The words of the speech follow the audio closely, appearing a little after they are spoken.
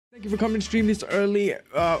Thank you for coming to stream this early.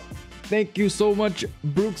 Thank you so much,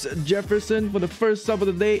 Brooks Jefferson, for the first sub of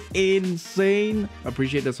the day. Insane.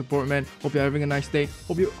 Appreciate the support, man. Hope you're having a nice day.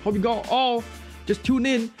 Hope you got all just tune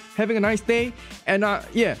in, having a nice day. And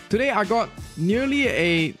yeah, today I got nearly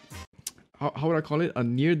a how would I call it? A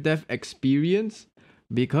near-death experience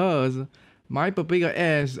because my paprika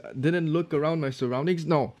ass didn't look around my surroundings.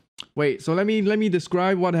 No. Wait, so let me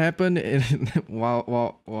describe what happened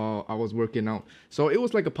while I was working out. So it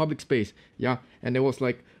was like a public space, yeah, and there was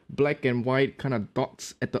like black and white kind of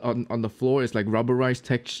dots at the on the floor. It's like rubberized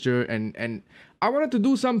texture, and I wanted to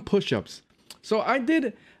do some push-ups. So I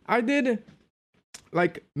did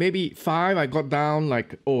like maybe 5. I got down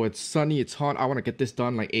like, oh, it's sunny, it's hot, I want to get this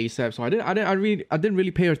done like ASAP. So I didn't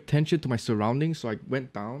really pay attention to my surroundings. So I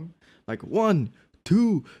went down like 1,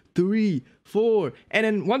 2, 3, 4, and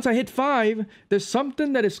then once I hit 5, there's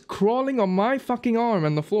something that is crawling on my fucking arm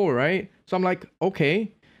on the floor, right? So I'm like,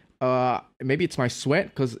 okay, maybe it's my sweat,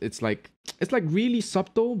 because it's like really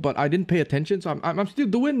subtle, but I didn't pay attention. So I'm still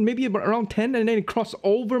doing maybe around 10, and then it crossed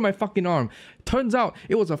over my fucking arm. Turns out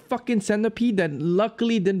it was a fucking centipede that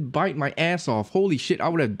luckily didn't bite my ass off. Holy shit, I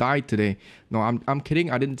would have died today. No, I'm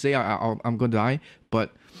kidding. I didn't say I'm gonna die,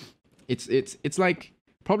 but it's like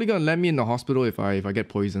probably gonna land me in the hospital if I get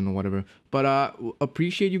poisoned or whatever. But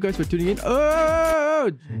appreciate you guys for tuning in.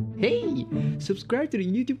 Oh, hey, subscribe to the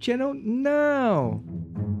YouTube channel now.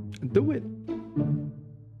 Do it.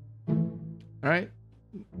 All right,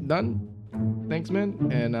 done. Thanks, man,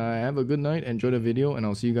 and have a good night. Enjoy the video, and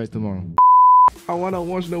I'll see you guys tomorrow. I wanna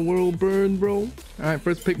watch the world burn, bro. All right,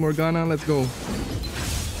 first pick Morgana. Let's go.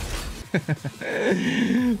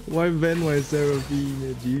 Why Ben? Why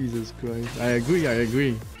Seraphine? Jesus Christ. I agree.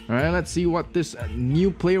 Alright, let's see what this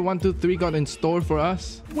new player 123 got in store for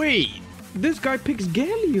us. Wait, this guy picks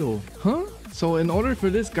Galio, huh? So in order for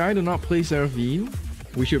this guy to not play Seraphine,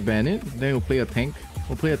 we should ban it. Then we'll play a tank.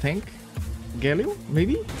 Galio,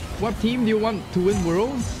 maybe? What team do you want to win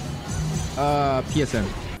Worlds? PSM.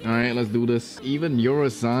 Alright, let's do this. Even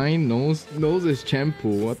Eurosign knows his champ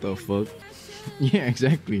pool. What the fuck? Yeah,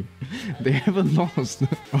 exactly. They haven't lost.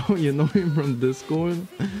 Oh, you know him from Discord?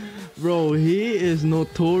 Bro, he is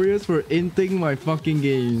notorious for inting my fucking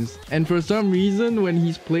games. And for some reason, when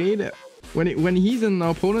he's played, when he's in the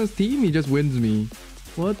opponent's team, he just wins me.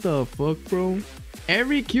 What the fuck, bro?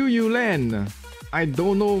 Every Q you land, I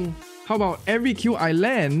don't know. How about every Q I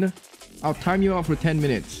land, I'll time you out for 10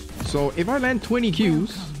 minutes. So if I land 20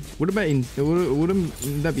 Qs, wouldn't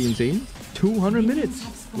that be insane? 200 minutes.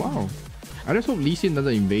 Wow. I just hope Lee Sin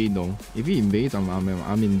doesn't invade though. If he invades, I'm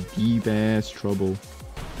in deep ass trouble.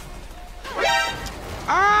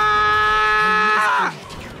 Ah!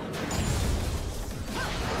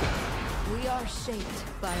 We are shaped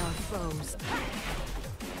by our foes.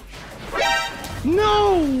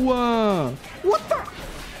 No! What the?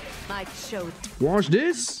 Might show. Watch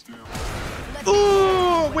this.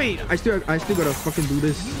 Oh wait! I still gotta fucking do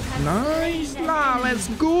this. Nice lah! Let's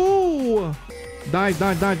go! Die,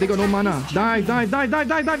 they got no mana. Die,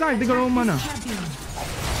 they got no mana.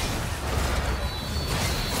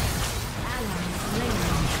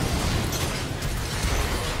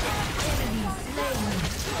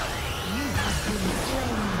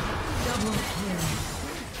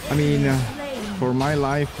 I mean, for my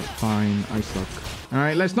life, fine, I suck.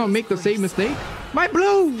 Alright, let's not make the same mistake. My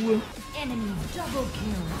blue! Enemy double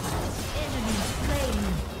kill. Enemy slain.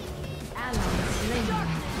 Ally slain.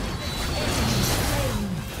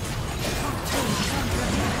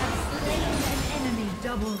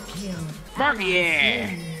 Double kill. Fuck yeah!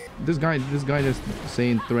 This guy just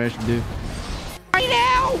saying thrash, dude. I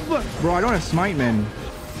know! Bro, I don't have smite, man.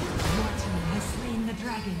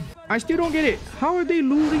 I still don't get it. How are they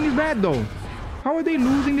losing this bad, though? How are they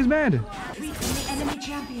losing this bad? The enemy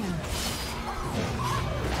champion.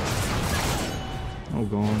 Oh,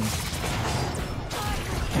 gone.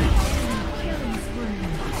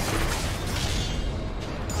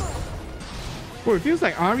 Bro, it feels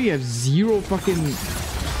like Ari has zero fucking...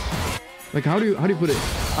 Like, how do you put it?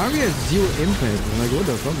 Ari has zero impact. Like, what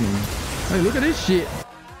the fuck, man? Hey, look at this shit.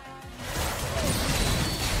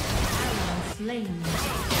 Slain.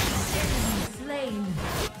 Slain.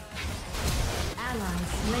 Ally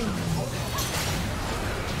slain.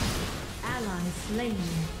 Ally slain.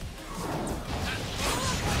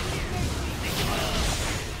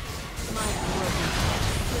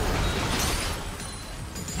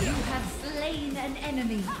 You have slain an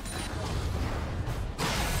enemy.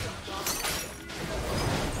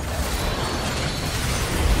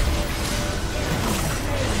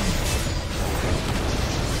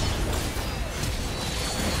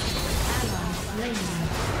 Ally slain.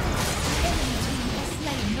 Enemy team has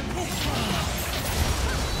slain the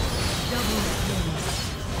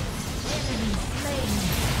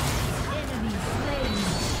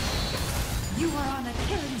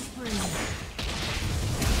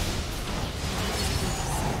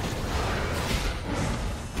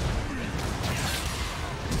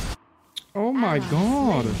my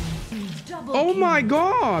god. Oh my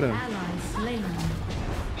god.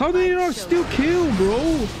 How did he not still kill, bro?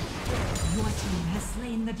 Your team has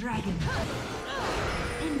slain the dragon.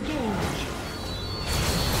 Engage.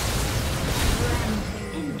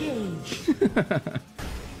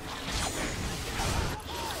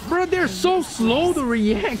 Bro, they're so slow to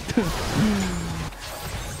react.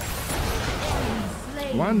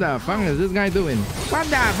 What the fuck is this guy doing? What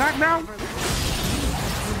the fuck now?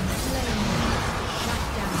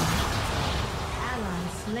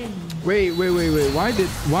 Wait. Why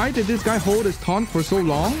did this guy hold his taunt for so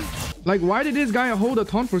long? Like, why did this guy hold a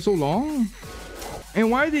taunt for so long? And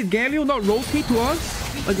why did Galio not rotate to us?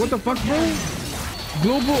 Like, what the fuck, bro?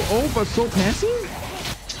 Global O, but so passive?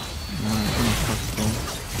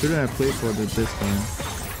 Shouldn't have played for this guy.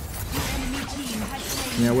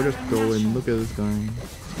 Yeah, we're just going. Look at this guy. I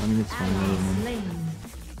mean, it's fine.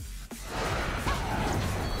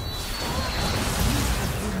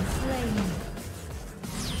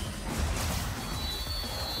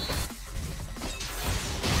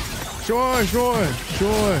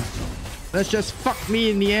 Sure. Let's just fuck me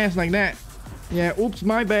in the ass like that. Yeah, oops,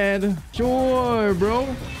 my bad. Sure, bro.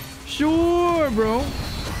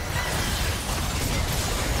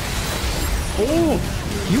 Oh,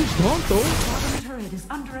 you stunned though. Turret is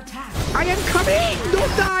under attack. I am coming!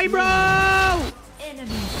 Don't die, bro!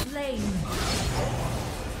 Enemy slain.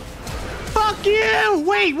 Fuck you!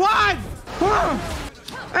 Wait, what? Huh?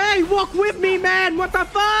 Hey, walk with me, man! What the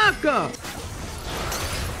fuck?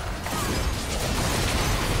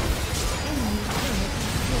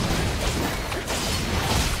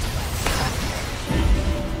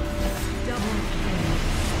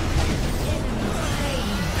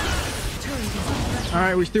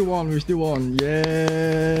 Alright, we still won.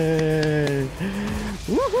 Yay!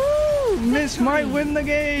 Woohoo! Miss might win the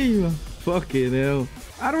game! Fucking hell.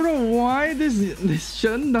 I don't know why this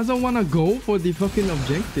Shen doesn't want to go for the fucking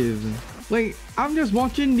objective. Like, I'm just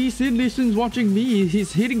watching these Listen's watching me.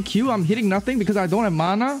 He's hitting Q, I'm hitting nothing because I don't have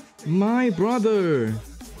mana. My brother.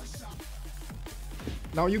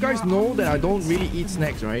 Now, you guys know that I don't really eat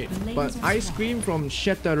snacks, right? But ice cream from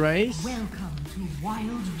Chatteray's. Welcome to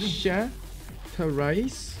WildRift.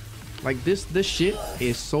 Chatteray's. Like, this shit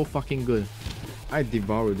is so fucking good. I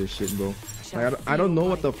devour this shit, bro. Like, I don't know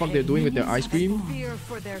what the fuck they're doing with their ice cream,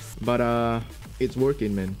 but it's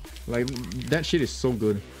working, man. Like, that shit is so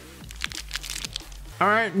good.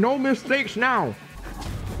 Alright, no mistakes now.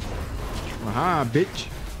 Aha, bitch.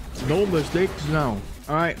 No mistakes now.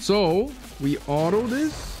 Alright, so we auto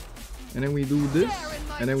this, and then we do this,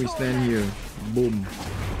 and then we stand here. Boom.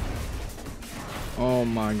 Oh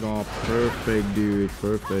my god, perfect, dude.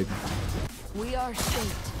 Perfect. We are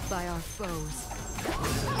shaped by our foes.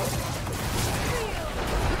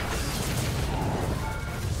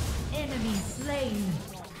 Enemy slain.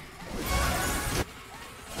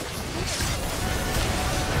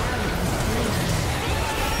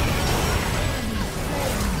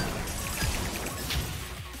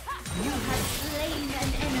 You have slain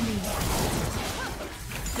an enemy.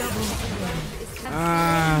 Double kill.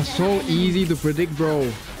 Ah, so easy to predict,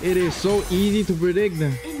 bro. It is so easy to predict.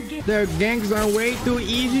 Their ganks are way too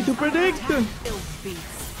easy to predict.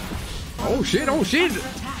 Oh shit, oh shit.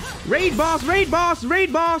 Raid boss, raid boss,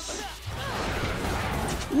 raid boss.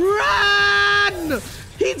 Run!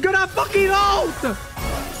 He's gonna fucking ult!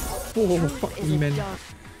 Oh, fuck me, man.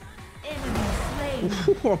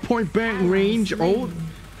 Oh, point blank range ult.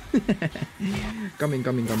 Coming.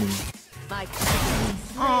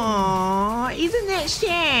 Aww, isn't that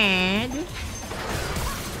sad?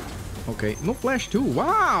 Okay, no flash too.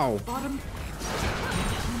 Wow. Bottom.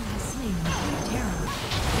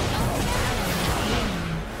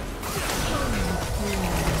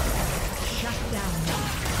 Shut down.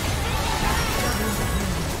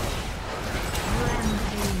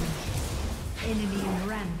 Rampage. Enemy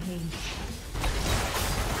rampage.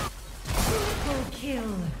 Triple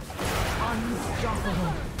kill.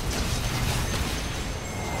 Unstoppable.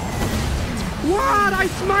 What? I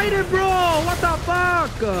smited, bro! What the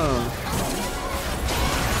fuck?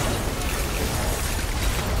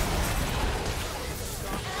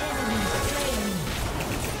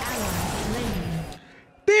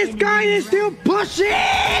 This guy is still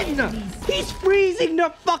pushing! He's freezing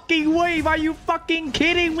the fucking wave! Are you fucking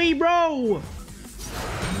kidding me, bro?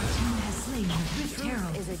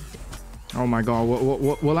 Oh my god,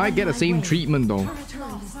 will I get the same treatment though?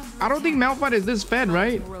 I don't think Malphite is this fed,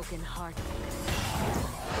 right?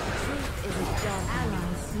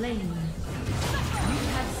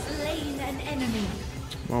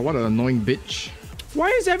 Wow, what an annoying bitch. Why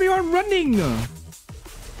is everyone running?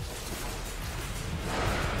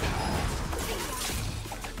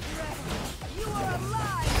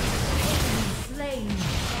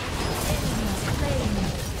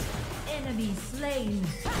 slain.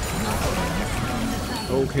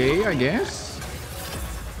 Okay, I guess.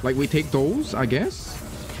 Like we take those, I guess.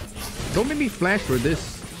 Don't make me flash for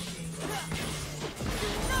this.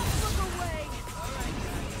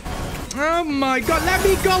 Oh my god, let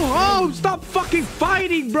me go home! Stop fucking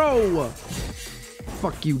fighting, bro!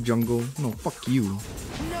 Fuck you, jungle. No, fuck you.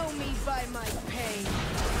 Know me by my pain.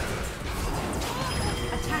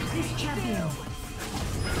 Attack this champion.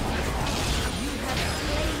 You have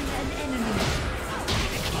slain an enemy.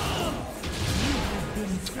 You have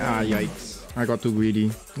been slain. Ah, yikes. I got too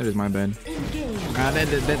greedy. That is my bad. Engage. Ah, that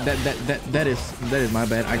is my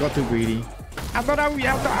bad. I got too greedy. I thought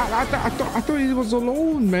it was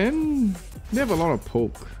alone, man. They have a lot of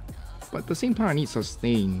poke, but at the same time I need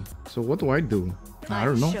sustain. So what do? I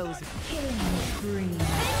don't know. Killing spree.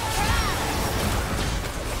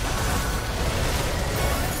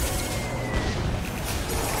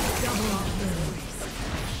 Double kill.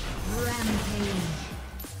 Rampage.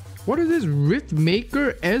 What is this Rift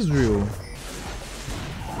Maker Ezreal?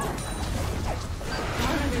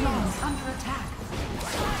 Paradise under attack.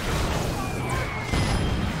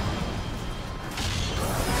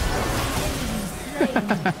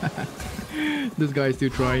 This guy is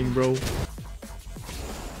still trying, bro.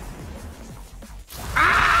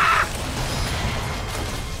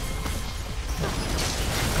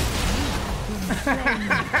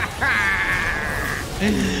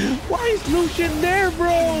 Why is Lucian there,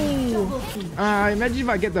 bro? Imagine if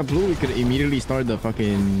I get the blue, we could immediately start the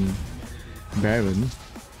fucking Baron.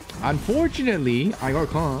 Unfortunately, I got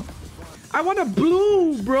caught. I want a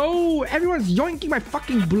blue, bro. Everyone's yoinking my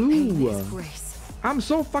fucking blue. I'm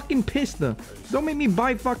so fucking pissed. Don't make me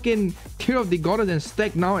buy fucking Tear of the Goddess and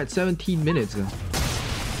stack now at 17 minutes. You have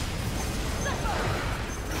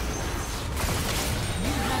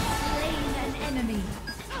slain an enemy.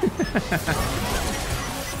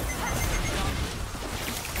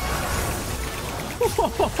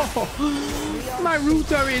 My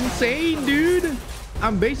roots are insane, dude.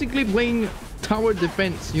 I'm basically playing tower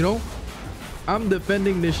defense, you know? I'm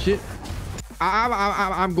defending this shit.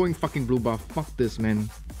 I'm going fucking blue buff. Fuck this,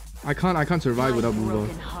 man. I can't survive without blue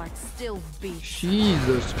buff.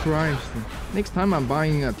 Jesus Christ. Next time I'm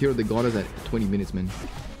buying a Tear of the Goddess at 20 minutes, man.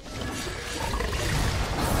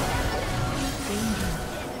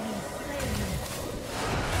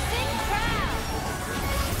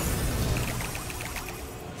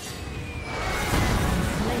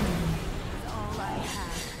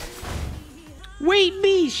 Wait,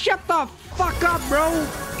 me! Shut the fuck up, bro!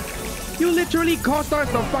 You literally cost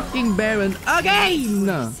us the fucking Baron again!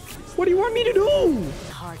 What do you want me to do?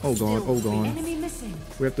 Oh god, oh god. Enemy missing.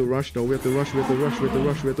 We have to rush though, we have to rush, we have to rush, we have to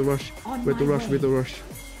rush, we have to rush. We have to rush, we have to rush.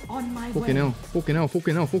 On my way. Fucking hell, fucking hell,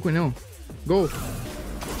 fucking hell, fucking hell. Go!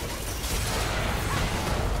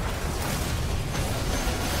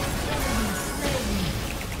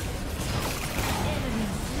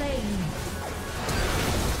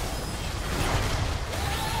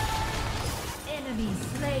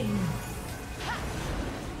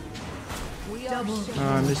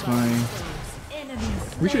 I missed my...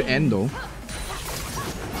 We should end though.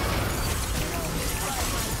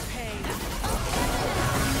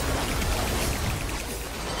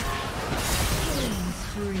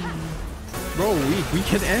 Bro, we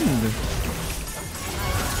can end.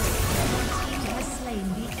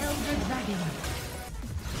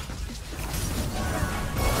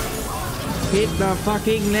 Hit the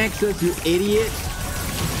fucking Nexus, you idiot.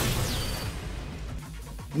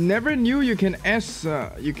 Never knew you can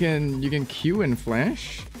you can Q and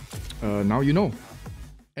flash. Now you know.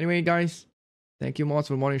 Anyway, guys, thank you mods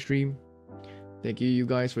for morning stream. Thank you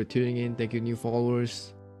guys for tuning in. Thank you new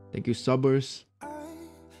followers. Thank you subbers.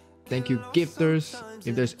 Thank you gifters,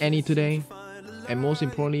 if there's any today. And most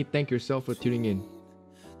importantly, thank yourself for tuning in.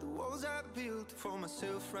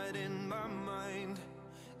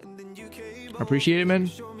 Appreciate it, man.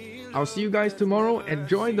 I'll see you guys tomorrow.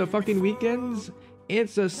 Enjoy the fucking weekends.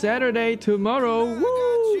 It's a Saturday tomorrow.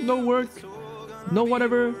 Woo! No work, no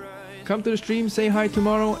whatever. Come to the stream, say hi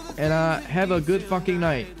tomorrow, and have a good fucking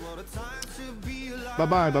night. Bye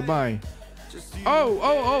bye.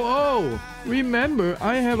 Oh! Remember,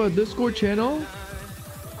 I have a Discord channel,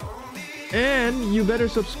 and you better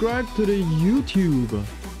subscribe to the YouTube.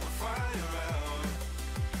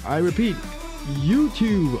 I repeat,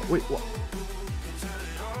 YouTube. Wait, what?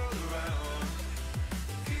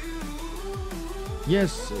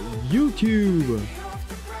 Yes, YouTube.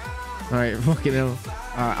 All right, fucking hell.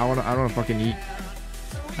 I wanna fucking eat.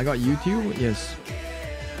 I got YouTube. Yes.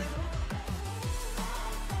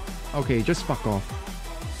 Okay, just fuck off.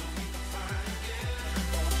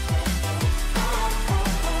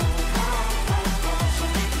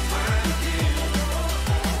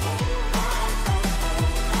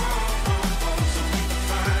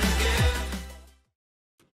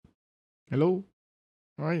 Hello?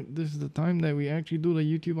 Alright, this is the time that we actually do the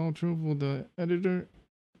YouTube outro for the editor.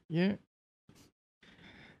 Yeah.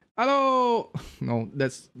 Hello! No,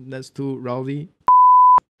 that's too rowdy.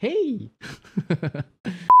 Hey!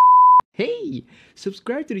 Hey!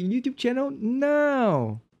 Subscribe to the YouTube channel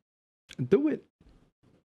now! Do it!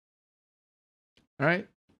 Alright,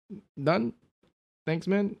 done. Thanks,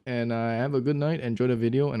 man. And have a good night. Enjoy the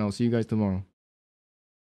video, and I'll see you guys tomorrow.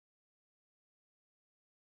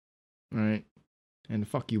 Alright. And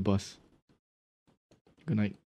fuck you, boss. Good night.